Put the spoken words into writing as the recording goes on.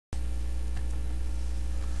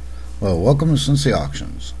Well, welcome to Cincy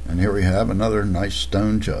Auctions, and here we have another nice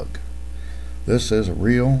stone jug. This is a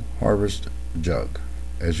real harvest jug.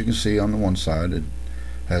 As you can see, on the one side it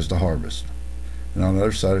has the harvest, and on the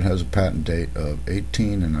other side it has a patent date of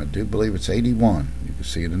 18, and I do believe it's 81. You can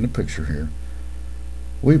see it in the picture here.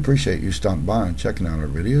 We appreciate you stopping by and checking out our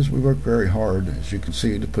videos. We work very hard, as you can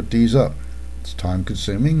see, to put these up. It's time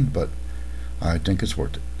consuming, but I think it's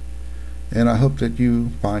worth it. And I hope that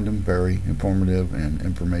you find them very informative and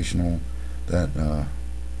informational, that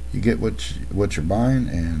you get what you're buying,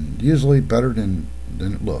 and usually better than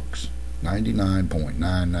it looks.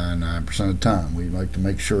 99.999% of the time we like to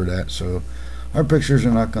make sure that, so our pictures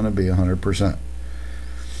are not going to be 100%,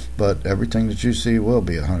 but everything that you see will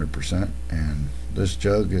be 100%. And this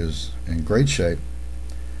jug is in great shape.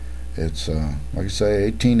 It's like I say,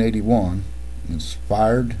 1881. It's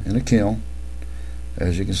fired in a kiln,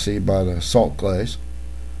 as you can see by the Saltglaze.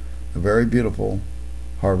 A very beautiful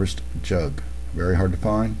harvest jug, very hard to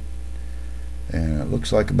find, and it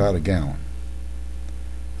looks like about a gallon.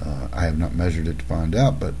 I have not measured it to find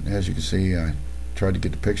out, but as you can see, I tried to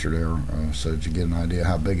get the picture there so that you get an idea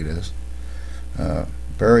how big it is.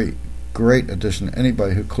 Very great addition to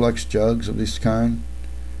anybody who collects jugs of this kind.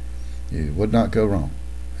 You would not go wrong,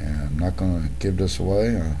 and I'm not going to give this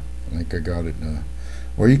away. I think I got it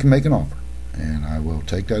where you can make an offer, and I will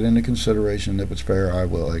take that into consideration. If it's fair, I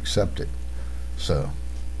will accept it. So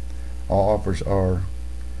all offers are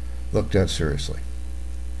looked at seriously.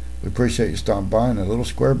 We appreciate you stopping by, and the little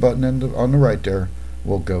square button on the right there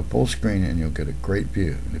will go full screen, and you'll get a great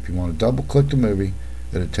view. And if you want to double click the movie,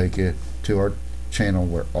 it'll take you to our channel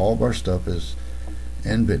where all of our stuff is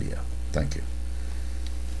in video. Thank you.